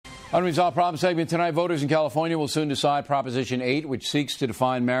Unresolved Problem segment tonight. Voters in California will soon decide Proposition 8, which seeks to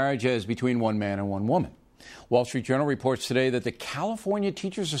define marriage as between one man and one woman. Wall Street Journal reports today that the California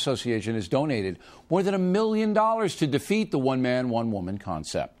Teachers Association has donated more than $1 million to defeat the one man, one woman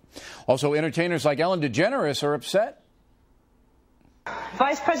concept. Also, entertainers like Ellen DeGeneres are upset.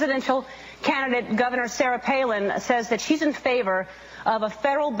 Vice presidential candidate Governor Sarah Palin says that she's in favor of a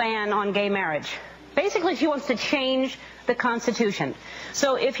federal ban on gay marriage. Basically, she wants to change the Constitution.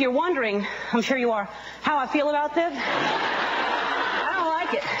 So if you're wondering, I'm sure you are, how I feel about this, I don't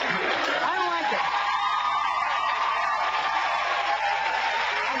like it. I don't like it.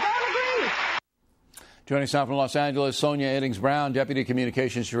 I don't agree. Joining us now from Los Angeles, Sonia Eddings-Brown, Deputy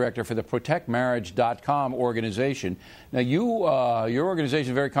Communications Director for the ProtectMarriage.com organization. Now, your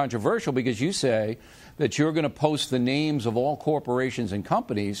organization is very controversial because you say that you're going to post the names of all corporations and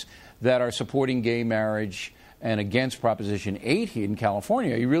companies that are supporting gay marriage and against Proposition 8 here in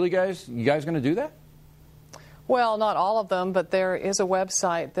California. Are you really guys going to do that? Well, not all of them, but there is a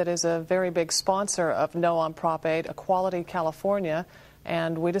website that is a very big sponsor of No on Prop 8, Equality California.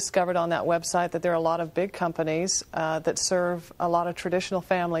 And we discovered on that website that there are a lot of big companies that serve a lot of traditional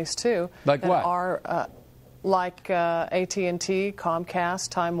families, too. Like what? Are, like AT&T,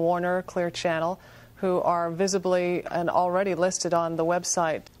 Comcast, Time Warner, Clear Channel, who are visibly and already listed on the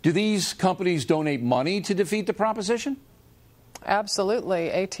website. Do these companies donate money to defeat the proposition? Absolutely.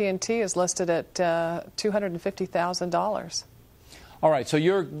 AT&T is listed at $250,000. All right, so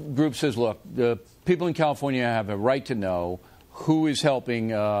your group says, look, the people in California have a right to know who is helping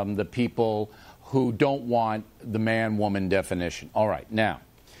the people who don't want the man-woman definition. All right, now,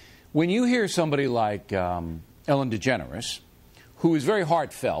 when you hear somebody like Ellen DeGeneres, who is very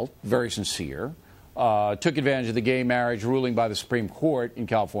heartfelt, very sincere, took advantage of the gay marriage ruling by the Supreme Court in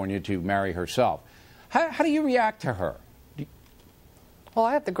California to marry herself, how do you react to her? Well,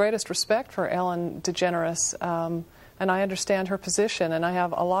 I have the greatest respect for Ellen DeGeneres, and I understand her position. And I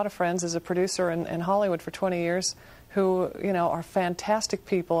have a lot of friends as a producer in Hollywood for 20 years who, you know, are fantastic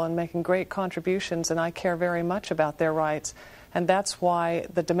people and making great contributions, and I care very much about their rights. And that's why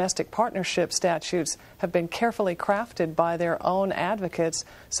the domestic partnership statutes have been carefully crafted by their own advocates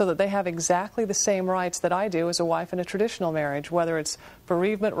so that they have exactly the same rights that I do as a wife in a traditional marriage. Whether it's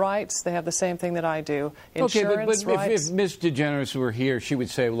bereavement rights, they have the same thing that I do. Insurance but rights. If Ms. DeGeneres were here, she would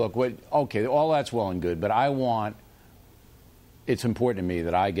say, look, okay, all that's well and good, but it's important to me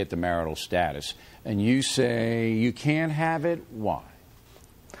that I get the marital status. And you say you can't have it? Why?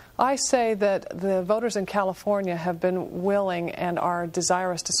 I say that the voters in California have been willing and are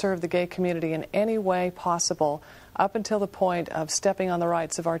desirous to serve the gay community in any way possible up until the point of stepping on the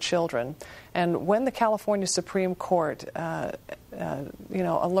rights of our children. And when the California Supreme Court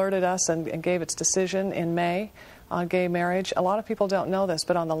alerted us and gave its decision in May on gay marriage, a lot of people don't know this,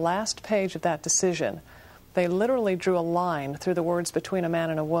 but on the last page of that decision, they literally drew a line through the words between a man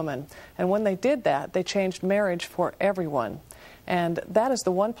and a woman. And when they did that, they changed marriage for everyone. And that is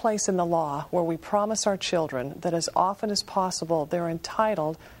the one place in the law where we promise our children that as often as possible they're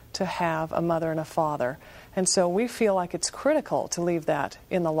entitled to have a mother and a father. And so we feel like it's critical to leave that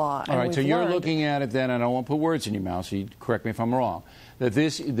in the law. All right, so you're looking at it then, and I won't put words in your mouth, so you correct me if I'm wrong, that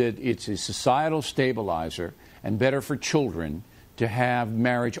it's a societal stabilizer and better for children to have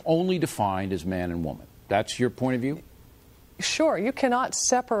marriage only defined as man and woman. That's your point of view? Sure. You cannot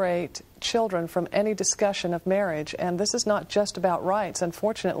separate children from any discussion of marriage, and this is not just about rights,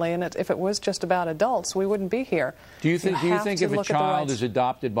 unfortunately, and if it was just about adults, we wouldn't be here. Do you think if a child is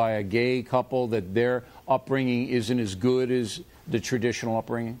adopted by a gay couple that their upbringing isn't as good as the traditional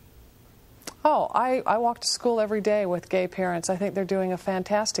upbringing? Oh, I walk to school every day with gay parents. I think they're doing a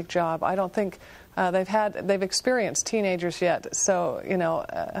fantastic job. I don't think they've experienced teenagers yet, so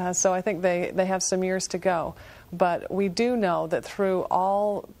so I think they have some years to go. But we do know that through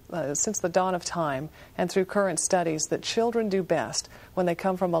since the dawn of time and through current studies, that children do best when they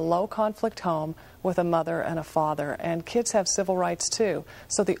come from a low-conflict home with a mother and a father. And kids have civil rights, too.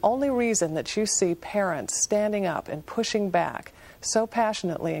 So the only reason that you see parents standing up and pushing back so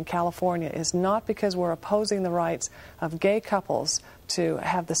passionately in California is not because we're opposing the rights of gay couples to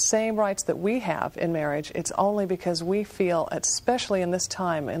have the same rights that we have in marriage. It's only because we feel, especially in this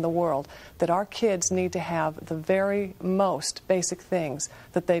time in the world, that our kids need to have the very most basic things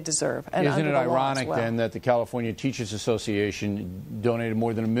that they deserve. And isn't it ironic, well, then, that the California Teachers Association donated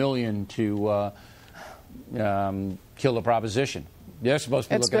more than $1 million to kill the proposition? They're supposed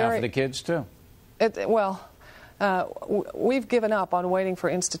to be looking out for the kids, too. we've given up on waiting for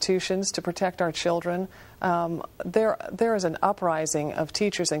institutions to protect our children. There is an uprising of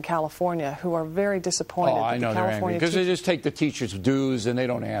teachers in California who are very disappointed. Oh, I know they're angry because they just take the teachers' dues and they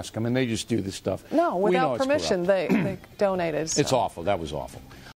don't ask them and they just do this stuff. No, without permission, they donated. So. It's awful. That was awful.